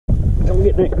I'm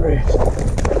getting that grass.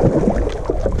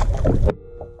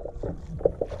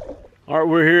 All right,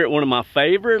 we're here at one of my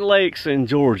favorite lakes in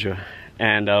Georgia,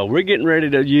 and we're getting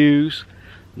ready to use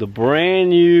the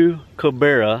brand new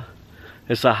Cubera.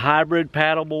 It's a hybrid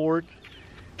paddleboard,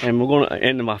 and we're gonna,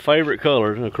 into my favorite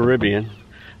color, the Caribbean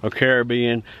or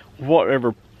Caribbean,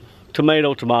 whatever,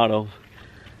 tomato.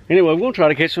 Anyway, we're gonna try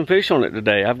to catch some fish on it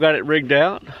today. I've got it rigged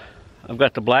out. I've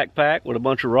got the black pack with a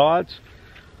bunch of rods.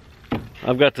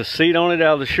 I've got the seat on it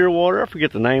out of the Shearwater. I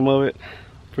forget the name of it.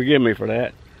 Forgive me for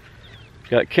that.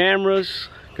 Got cameras.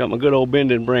 Got my good old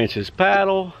bending branches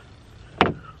paddle.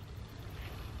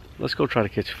 Let's go try to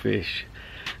catch a fish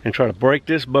and try to break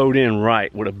this boat in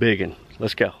right with a big one.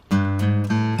 Let's go.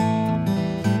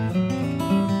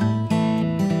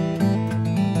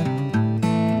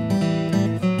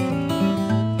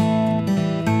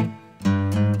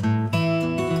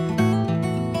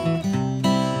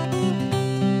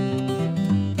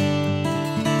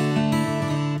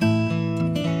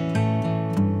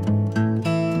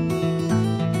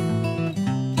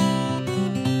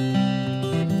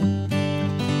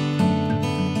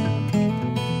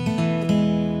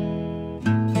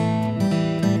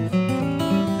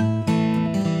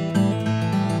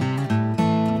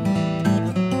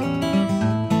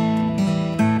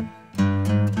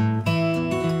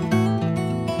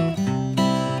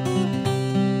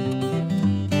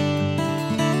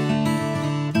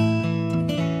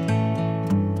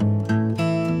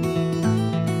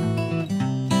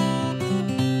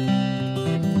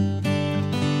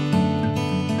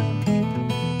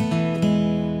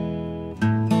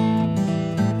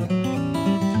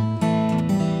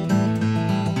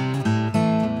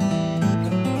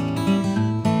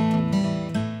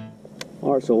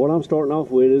 Alright, so what I'm starting off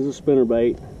with is a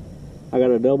spinnerbait. I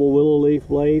got a double willow leaf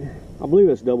blade. I believe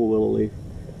it's double willow leaf.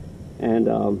 And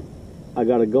I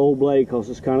got a gold blade because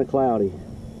it's kind of cloudy.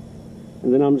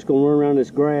 And then I'm just going to run around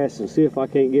this grass and see if I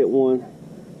can't get one.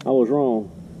 I was wrong.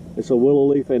 It's a willow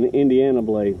leaf and an Indiana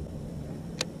blade.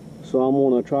 So I'm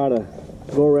going to try to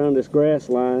go around this grass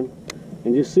line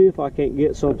and just see if I can't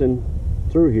get something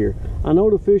through here. I know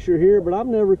the fish are here, but I've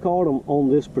never caught them on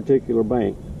this particular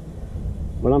bank.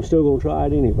 But I'm still going to try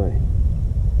it anyway.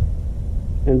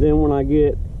 And then when I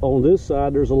get on this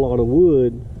side, there's a lot of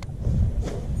wood.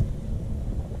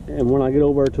 And when I get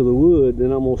over to the wood,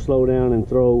 then I'm going to slow down and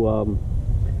throw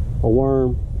a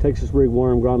worm, Texas rig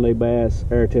worm, grande bass,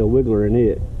 airtail wiggler in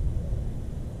it.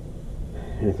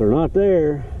 And if they're not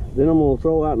there, then I'm going to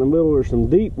throw out in the middle there's some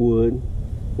deep wood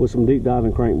with some deep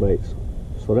diving crankbaits.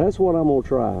 So that's what I'm going to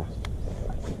try.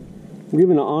 I'm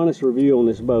giving an honest review on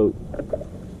this boat.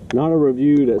 Not a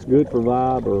review that's good for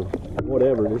Vibe or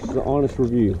whatever. This is an honest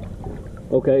review.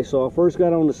 Okay, so I first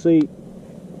got on the seat.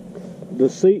 The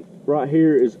seat right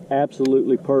here is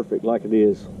absolutely perfect like it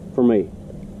is for me.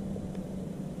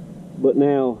 But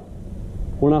now,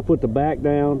 when I put the back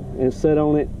down and set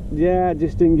on it, yeah, it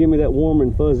just didn't give me that warm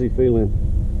and fuzzy feeling.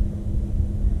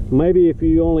 Maybe if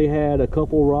you only had a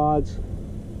couple rods,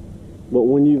 but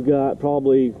when you've got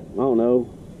probably, I don't know,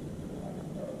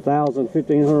 $1,000,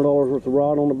 $1,500 worth of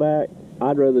rod on the back,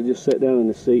 I'd rather just sit down in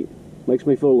the seat. Makes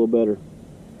me feel a little better.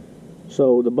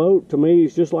 So the boat to me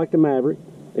is just like the Maverick,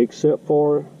 except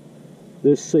for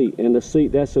this seat. And the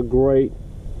seat, that's a great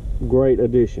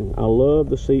addition. I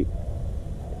love the seat.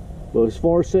 But as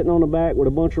far as sitting on the back with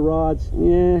a bunch of rods,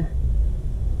 yeah,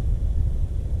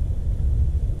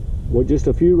 with just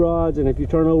a few rods, and if you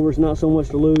turn over it's not so much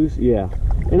to lose, yeah.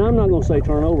 And I'm not going to say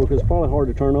turn over because it's probably hard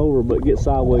to turn over, but get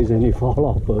sideways and you fall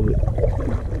off of it.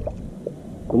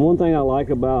 The one thing I like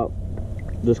about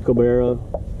this Cubera,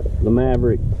 the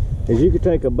Maverick, is you could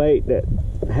take a bait that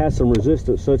has some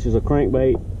resistance, such as a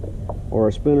crankbait or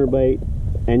a spinnerbait,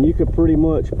 and you could pretty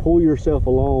much pull yourself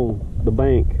along the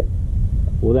bank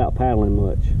without paddling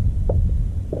much.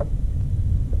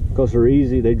 Because they're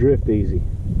easy, they drift easy.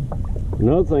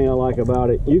 Another thing I like about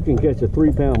it, you can catch a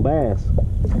 3-pound bass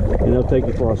and they'll take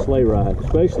you for a sleigh ride,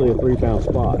 especially a 3-pound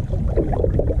spot.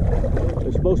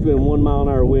 It's supposed to be a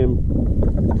 1-mile-an-hour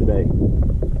wind today.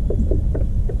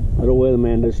 Little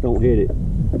weatherman just don't hit it.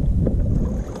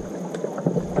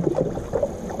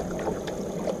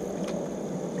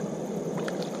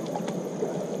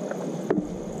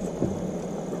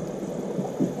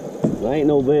 I ain't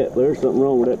no vet, but there's something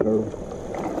wrong with that turtle.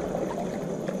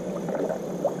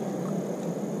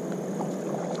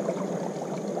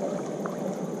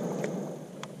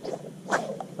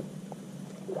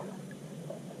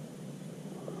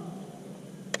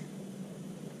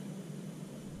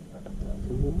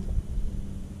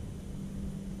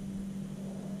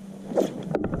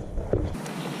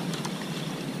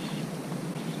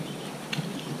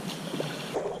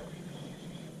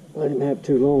 Let him have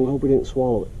too long. I hope he didn't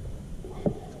swallow it.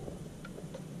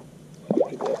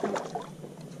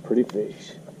 Pretty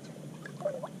fish.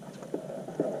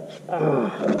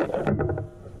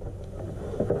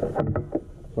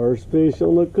 First fish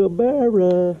on the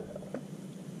Cubera.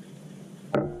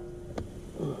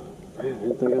 I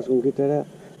didn't think I was going to get that out.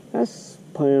 That's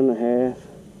a pound and a half.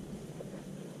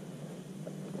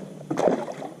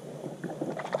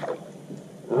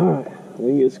 Alright, we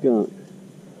can get skunked.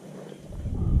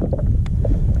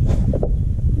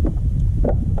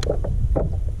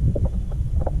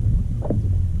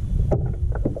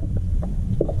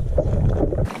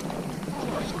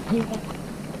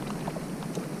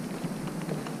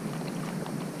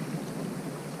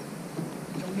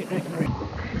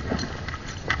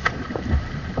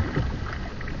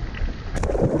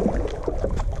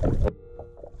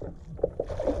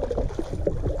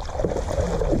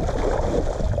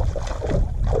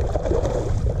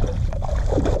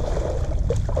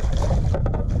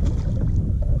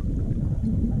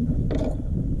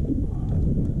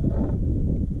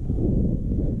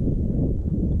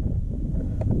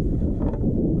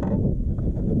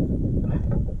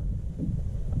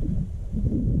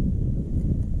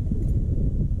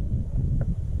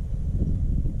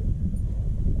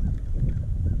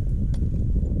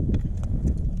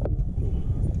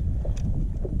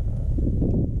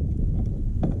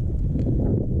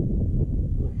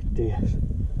 This.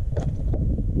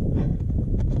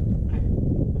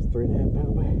 That's 3.5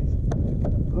 pound bass.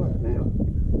 All right now.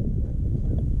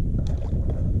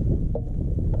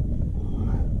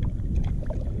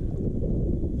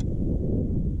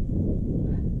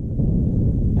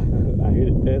 I hit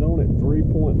it dead on at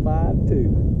 3.52.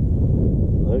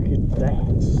 Look at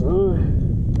that, son.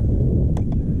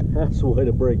 That's the way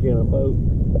to break in a boat.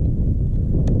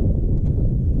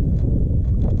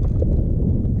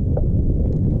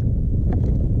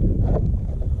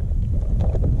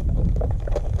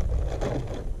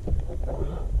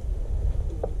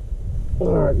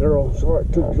 Alright girl, sorry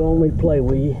it took so long to play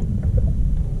with you.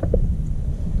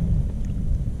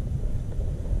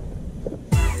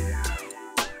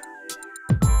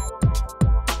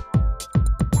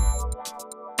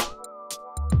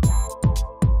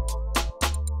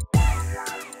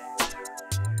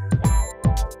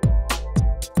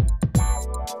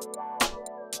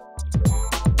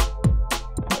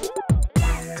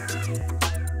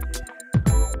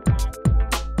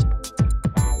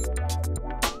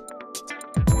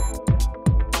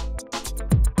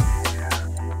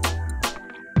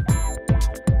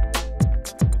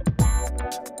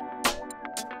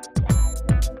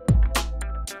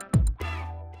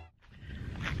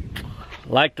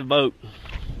 Like the boat.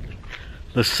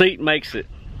 The seat makes it.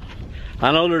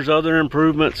 I know there's other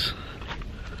improvements,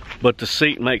 but the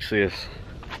seat makes this.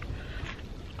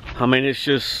 I mean, it's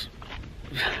just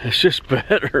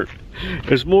better.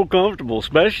 It's more comfortable,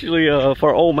 especially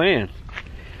for old man.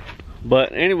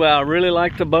 But anyway, I really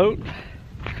like the boat.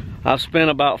 I've spent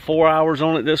about 4 hours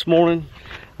on it this morning.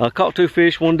 I caught 2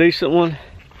 fish, 1 decent one,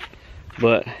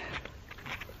 but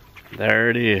there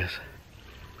it is.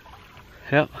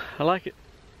 Yep, I like it.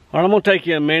 All right, I'm gonna take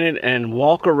you a minute and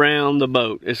walk around the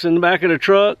boat. It's in the back of the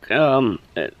truck.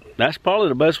 That's probably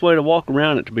the best way to walk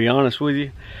around it, to be honest with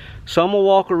you. So I'm gonna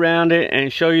walk around it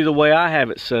and show you the way I have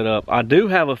it set up. I do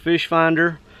have a fish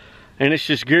finder, and it's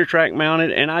just gear track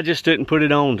mounted, and I just didn't put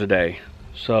it on today.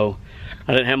 So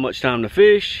I didn't have much time to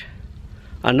fish.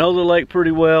 I know the lake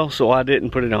pretty well, so I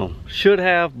didn't put it on. Should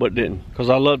have, but didn't, because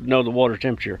I love to know the water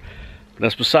temperature. But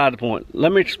that's beside the point.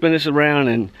 Let me spin this around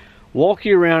and walk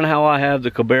you around how I have the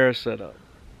Cubera set up.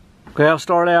 Okay, I'll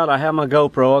start out. I have my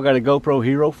GoPro. I got a GoPro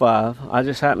Hero 5. I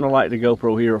just happen to like the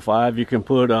GoPro Hero 5. You can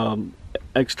put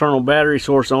external battery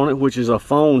source on it, which is a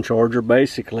phone charger,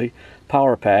 basically,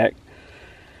 power pack.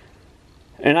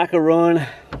 And I could run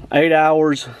 8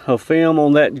 hours of film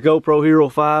on that GoPro Hero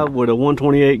 5 with a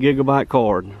 128 gigabyte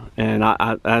card. And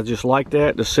I just like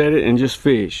that, to set it and just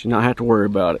fish, not have to worry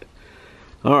about it.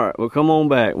 All right, well, come on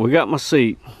back. We got my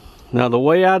seat. Now the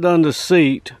way I done the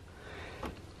seat,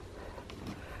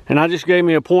 and I just gave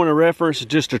me a point of reference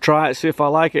just to try it, see if I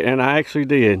like it, and I actually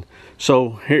did.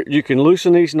 So here, you can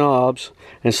loosen these knobs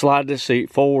and slide the seat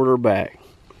forward or back.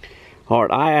 All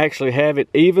right, I actually have it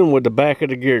even with the back of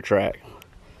the gear track.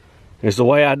 It's the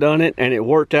way I done it, and it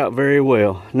worked out very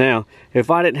well. Now,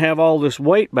 if I didn't have all this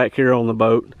weight back here on the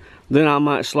boat, then I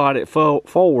might slide it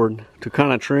forward to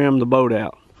kind of trim the boat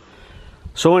out.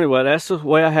 So anyway, that's the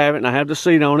way I have it, and I have the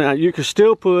seat on it. Now, you can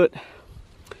still put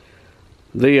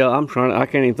the, I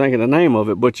can't even think of the name of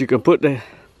it, but you can put the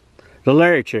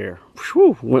Larry chair.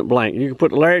 Whew, went blank. You can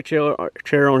put the Larry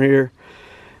chair on here,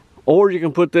 Or you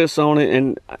can put this on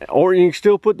it, or you can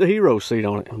still put the Hero seat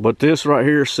on it. But this right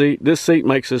here this seat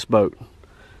makes this boat.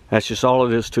 That's just all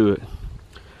it is to it.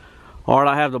 All right,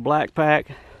 I have the black pack,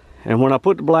 and when I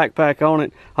put the black pack on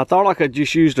it, I thought I could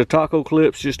just use the taco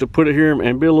clips just to put it here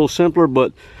and be a little simpler,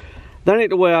 but that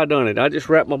ain't the way I done it. I just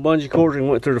wrapped my bungee cords and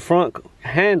went through the front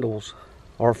handles,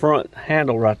 or front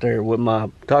handle right there with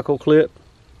my taco clip.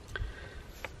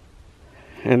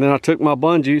 And then I took my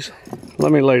bungees.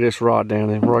 Let me lay this rod down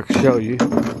there where I can show you.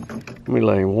 Let me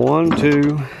lay 1,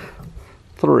 2,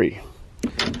 3.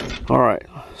 All right,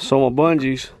 so my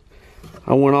bungees,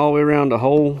 I went all the way around the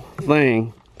whole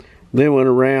thing, then went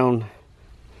around,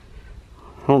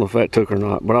 I don't know if that took or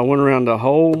not, but I went around the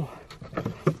whole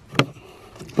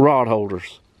rod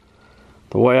holders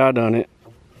the way I done it,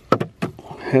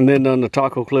 and then done the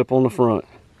taco clip on the front.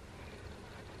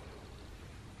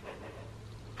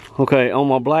 Okay, on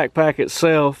my black pack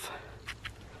itself,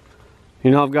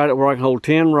 you know, I've got it where I can hold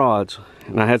 10 rods.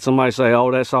 And I had somebody say, oh,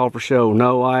 that's all for show.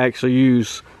 No, I actually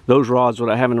use those rods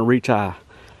without having to retie.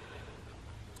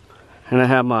 And I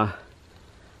have my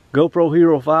GoPro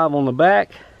Hero 5 on the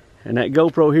back. And that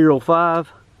GoPro Hero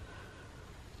 5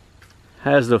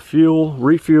 has the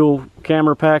refuel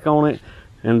camera pack on it.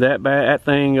 And that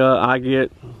thing, I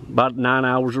get about 9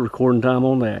 hours of recording time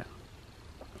on that.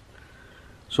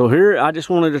 So here, I just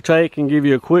wanted to take and give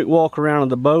you a quick walk around of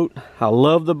the boat. I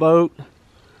love the boat.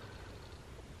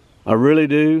 I really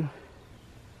do.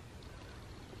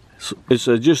 It's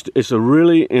a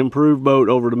really improved boat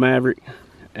over the Maverick,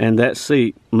 and that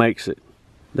seat makes it.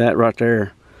 That right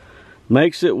there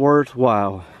makes it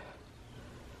worthwhile.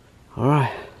 All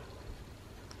right,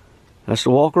 that's the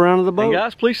walk around of the boat. And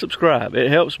guys, please subscribe. It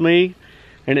helps me,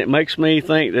 and it makes me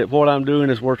think that what I'm doing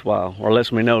is worthwhile, or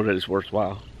lets me know that it's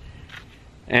worthwhile.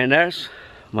 And that's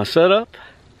my setup.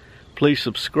 Please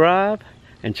subscribe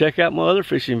and check out my other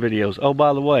fishing videos. Oh,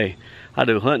 by the way, I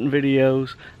do hunting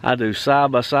videos. I do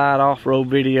side-by-side off-road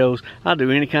videos. I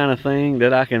do any kind of thing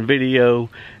that I can video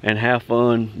and have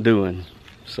fun doing.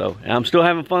 So I'm still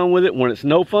having fun with it. When it's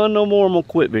no fun no more, I'm gonna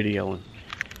quit videoing.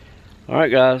 All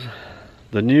right, guys,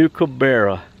 the new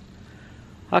Cubera.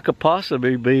 I could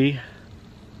possibly be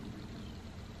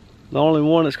the only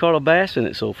one that's caught a bass in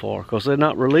it so far, because they're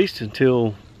not released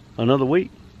until another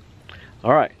week.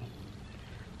 All right,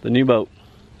 the new boat.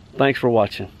 Thanks for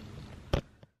watching.